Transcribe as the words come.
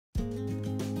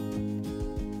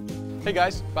Hey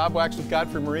guys, Bob Wax with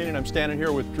Godfrey Marine, and I'm standing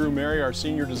here with Drew Mary, our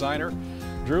senior designer.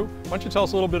 Drew, why don't you tell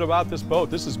us a little bit about this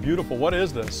boat? This is beautiful. What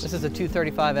is this? This is a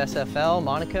 235 SFL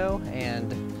Monaco,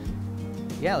 and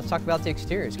yeah, let's talk about the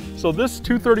exteriors. So this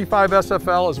 235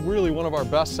 SFL is really one of our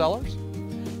best sellers.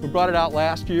 We brought it out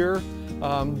last year.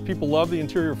 People love the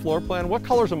interior floor plan. What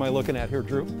colors am I looking at here,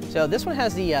 Drew? So this one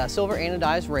has the silver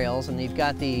anodized rails, and you've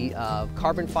got the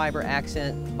carbon fiber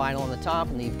accent vinyl on the top,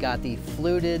 and you've got the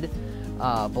fluted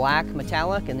black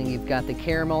metallic, and then you've got the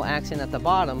caramel accent at the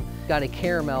bottom. Got a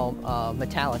caramel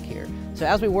metallic here. So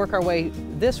as we work our way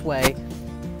this way,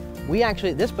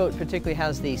 this boat particularly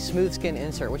has the smooth skin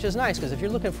insert, which is nice because if you're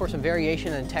looking for some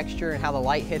variation in texture and how the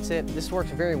light hits it, this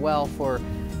works very well for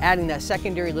adding that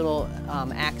secondary little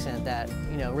accent that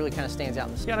really kind of stands out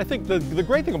in the skin. Yeah, and I think the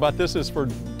great thing about this is for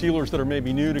dealers that are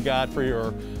maybe new to Godfrey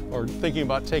or thinking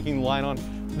about taking the line on,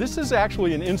 this is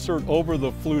actually an insert over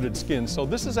the fluted skin. So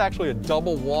this is actually a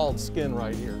double walled skin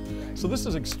right here. So this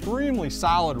is extremely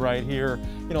solid right here.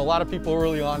 A lot of people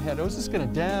early on had, oh, is this gonna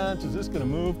dent? Is this gonna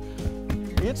move?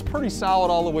 It's pretty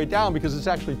solid all the way down because it's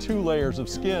actually 2 layers of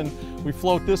skin. We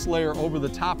float this layer over the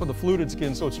top of the fluted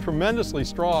skin, so it's tremendously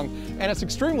strong, and it's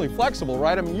extremely flexible,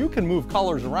 right? I mean, you can move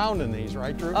colors around in these,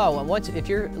 right, Drew? Oh, and if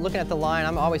you're looking at the line,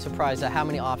 I'm always surprised at how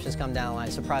many options come down the line.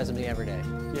 It surprises me every day.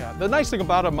 Yeah, the nice thing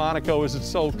about a Monaco is it's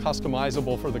so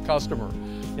customizable for the customer.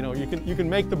 You can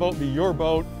make the boat be your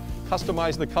boat,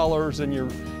 customize the colors, and you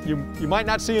might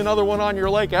not see another one on your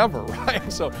lake ever,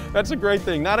 right? So that's a great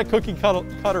thing. Not a cookie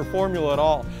cutter formula at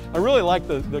all. I really like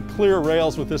the clear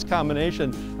rails with this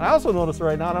combination. And I also noticed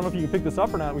right now, I don't know if you can pick this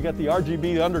up or not, we got the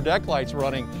RGB under deck lights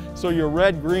running. So your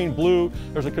red, green, blue,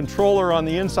 there's a controller on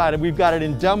the inside, and we've got it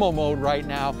in demo mode right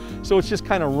now. So it's just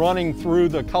kind of running through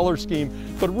the color scheme,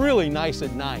 but really nice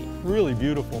at night, really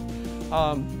beautiful.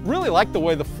 Really like the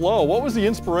way the flow. What was the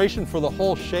inspiration for the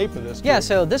whole shape of this? Yeah,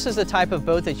 so this is the type of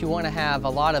boat that you want to have a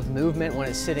lot of movement when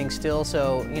it's sitting still.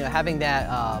 So having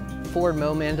that forward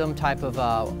momentum type of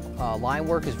line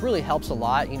work really helps a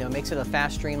lot. Makes it a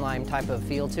fast streamline type of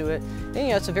feel to it. And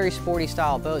it's a very sporty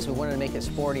style boat, so we wanted to make it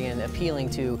sporty and appealing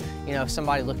to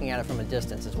somebody looking at it from a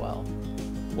distance as well.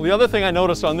 Well, the other thing I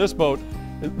noticed on this boat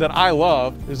that I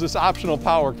love is this optional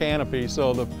power canopy.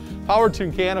 So the power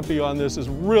tune canopy on this is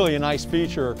really a nice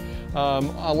feature.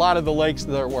 A lot of the lakes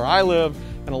where I live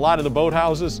and a lot of the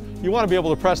boathouses, you want to be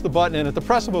able to press the button, and at the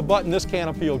press of a button, this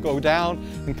canopy will go down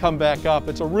and come back up.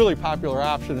 It's a really popular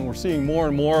option, and we're seeing more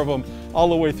and more of them all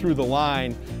the way through the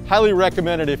line. Highly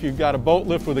recommend it if you've got a boat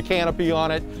lift with a canopy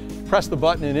on it. Press the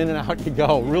button and in and out you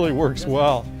go. It really works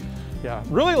well. Yeah,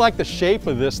 really like the shape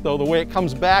of this though, the way it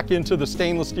comes back into the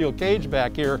stainless steel cage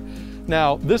back here.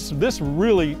 Now this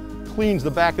really cleans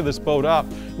the back of this boat up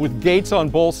with gates on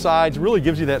both sides, really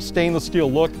gives you that stainless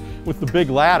steel look with the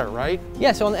big ladder, right?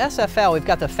 Yeah, so on the SFL, we've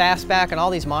got the fastback, and all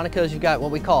these Monacos, you've got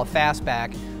what we call a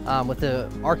fastback with the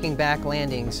arcing back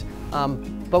landings.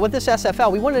 But with this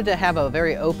SFL, we wanted to have a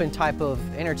very open type of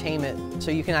entertainment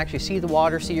so you can actually see the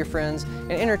water, see your friends,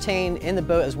 and entertain in the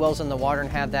boat as well as in the water and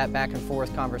have that back and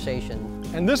forth conversation.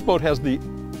 And this boat has the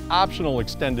optional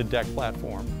extended deck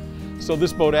platform. So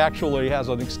this boat actually has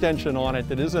an extension on it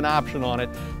that is an option on it,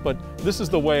 but this is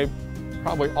the way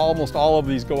probably almost all of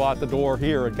these go out the door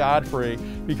here at Godfrey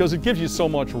because it gives you so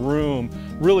much room,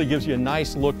 really gives you a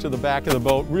nice look to the back of the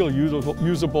boat, real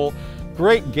usable.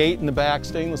 Great gate in the back,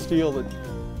 stainless steel that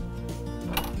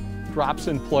drops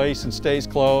in place and stays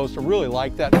closed. I really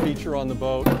like that feature on the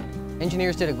boat.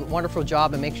 Engineers did a wonderful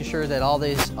job in making sure that all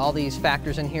these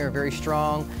factors in here are very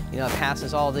strong. It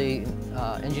passes all the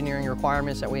engineering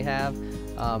requirements that we have.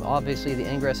 Obviously the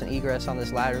ingress and egress on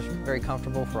this ladder is very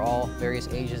comfortable for all various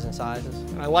ages and sizes.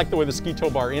 And I like the way the ski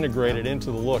tow bar integrated into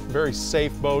the look. Very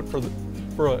safe boat for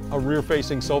a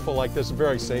rear-facing sofa like this, a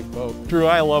very safe boat. Drew,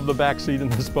 I love the back seat in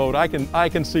this boat. I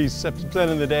can see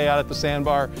spending the day out at the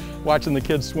sandbar, watching the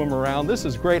kids swim around. This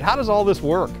is great. How does all this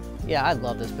work? Yeah, I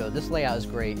love this boat. This layout is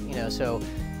great. So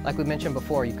like we mentioned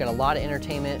before, you've got a lot of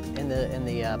entertainment in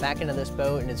the back end of this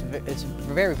boat, and it's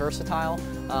very versatile.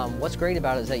 What's great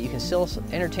about it is that you can still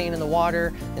entertain in the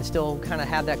water and still kind of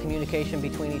have that communication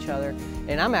between each other.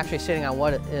 And I'm actually sitting on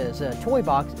what is a toy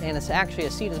box, and it's actually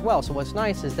a seat as well. So what's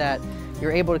nice is that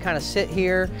you're able to kind of sit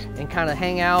here and kind of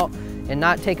hang out and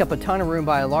not take up a ton of room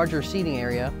by a larger seating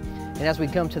area. And as we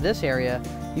come to this area,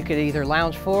 you could either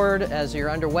lounge forward as you're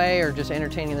underway or just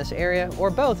entertaining this area, or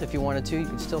both if you wanted to. You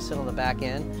could still sit on the back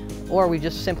end. Or we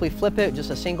just simply flip it,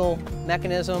 just a single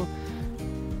mechanism,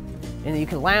 and you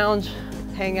can lounge,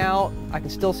 hang out. I can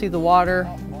still see the water.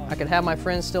 I could have my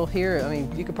friends still here. I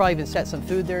mean, you could probably even set some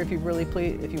food there if you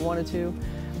wanted to.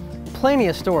 plenty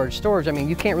of storage. I mean,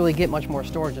 you can't really get much more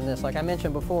storage than this. Like I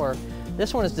mentioned before,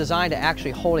 this one is designed to actually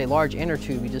hold a large inner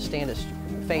tube. You just stand it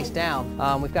face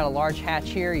down. We've got a large hatch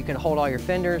here. You can hold all your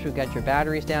fenders. We've got your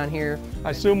batteries down here.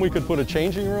 I assume we could put a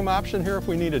changing room option here if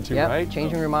we needed to, yep, right?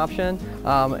 Changing room option,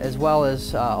 as well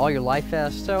as all your life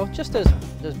vests. So just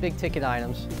those big ticket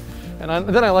items. And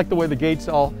then I like the way the gates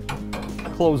all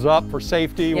close up for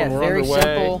safety when we're underway. Very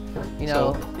simple. You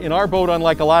know, so in our boat,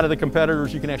 unlike a lot of the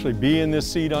competitors, you can actually be in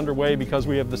this seat underway because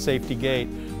we have the safety gate.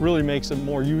 Really makes it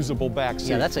more usable back seat.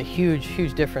 Yeah, that's a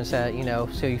huge difference. That, you know,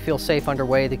 so you feel safe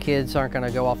underway. The kids aren't going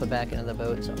to go off the back end of the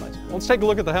boat and stuff like that. Let's take a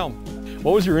look at the helm.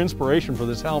 What was your inspiration for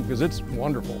this helm? Because it's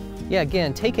wonderful. Yeah,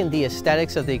 again, taking the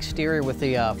aesthetics of the exterior with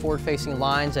the forward-facing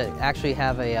lines that actually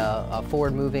have a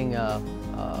forward-moving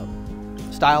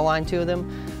style line to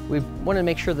them. We wanted to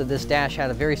make sure that this dash had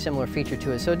a very similar feature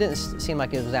to it, so it didn't seem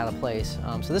like it was out of place.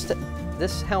 So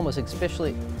this helm was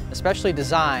especially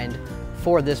designed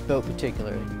for this boat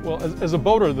particularly. Well, as a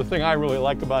boater, the thing I really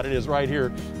like about it is right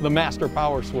here, the master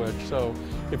power switch. So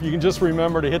if you can just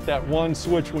remember to hit that one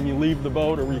switch when you leave the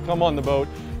boat or when you come on the boat,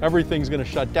 everything's going to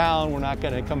shut down. We're not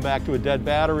going to come back to a dead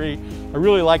battery. I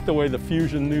really like the way the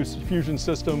new fusion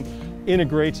system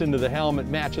integrates into the helm. It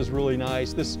matches really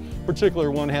nice. This particular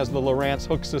one has the Lowrance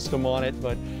hook system on it,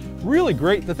 but really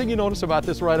great. The thing you notice about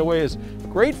this right away is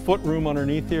great foot room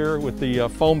underneath here with the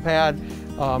foam pad.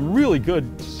 Really good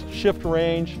shift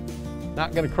range.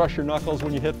 Not going to crush your knuckles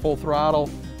when you hit full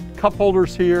throttle. Cup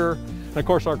holders here, and of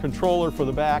course our controller for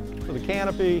the back for the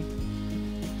canopy.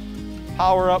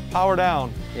 Power up, power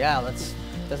down. Yeah,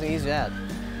 doesn't use that.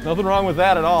 Nothing wrong with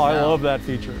that at all. No. I love that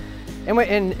feature.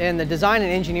 And the design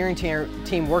and engineering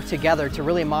team worked together to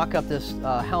really mock up this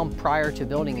helm prior to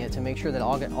building it to make sure that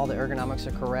all the ergonomics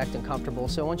are correct and comfortable.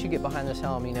 So once you get behind this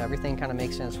helm, you know, everything kind of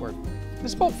makes sense.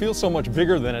 This boat feels so much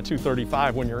bigger than a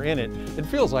 235 when you're in it. It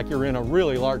feels like you're in a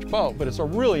really large boat, but it's a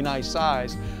really nice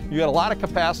size. You got a lot of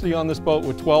capacity on this boat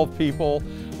with 12 people.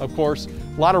 Of course,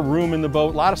 a lot of room in the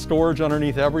boat, a lot of storage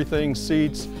underneath everything,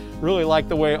 seats. Really like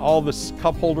the way all the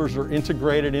cup holders are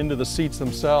integrated into the seats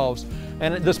themselves.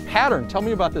 And this pattern, tell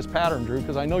me about this pattern, Drew,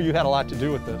 because I know you had a lot to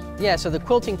do with this. Yeah, so the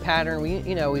quilting pattern,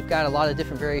 we've got a lot of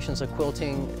different variations of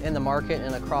quilting in the market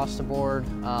and across the board.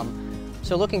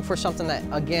 So looking for something that,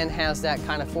 again, has that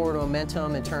kind of forward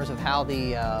momentum in terms of how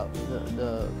the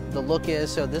look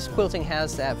is. So this quilting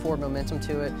has that forward momentum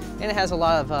to it, and it has a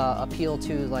lot of appeal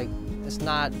to, like, it's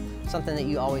not something that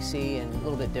you always see and a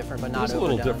little bit different, but not it's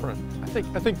overdone. It's a little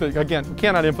different. I think that, again, we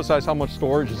cannot emphasize how much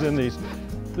storage is in these.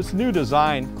 This new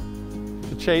design,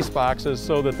 the chase boxes,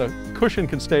 so that the cushion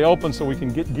can stay open so we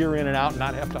can get gear in and out and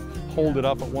not have to hold it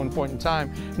up at one point in time.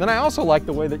 And then I also like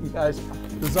the way that you guys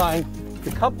designed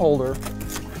the cup holder.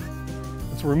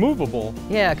 It's removable.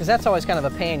 Yeah, because that's always kind of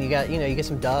a pain. You get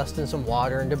some dust and some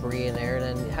water and debris in there,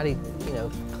 and then how do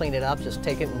you, clean it up? Just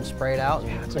take it and spray it out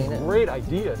and clean it. Great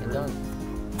idea, Drew. Done.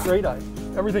 Great idea.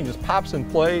 Everything just pops in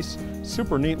place.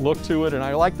 Super neat look to it, and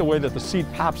I like the way that the seat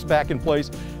pops back in place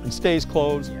and stays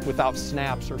closed without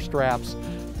snaps or straps.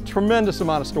 Tremendous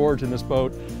amount of storage in this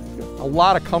boat. A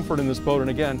lot of comfort in this boat,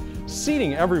 and again,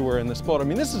 seating everywhere in this boat. I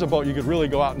mean, this is a boat you could really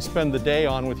go out and spend the day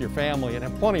on with your family and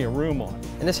have plenty of room on.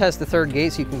 And this has the third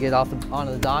gate, so you can get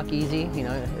onto the dock easy,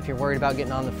 if you're worried about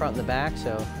getting on the front and the back,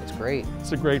 so it's great.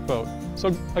 It's a great boat.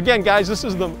 So again, guys, this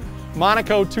is the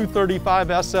Monaco 235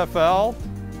 SFL.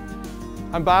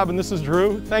 I'm Bob and this is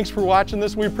Drew. Thanks for watching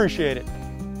this. We appreciate it.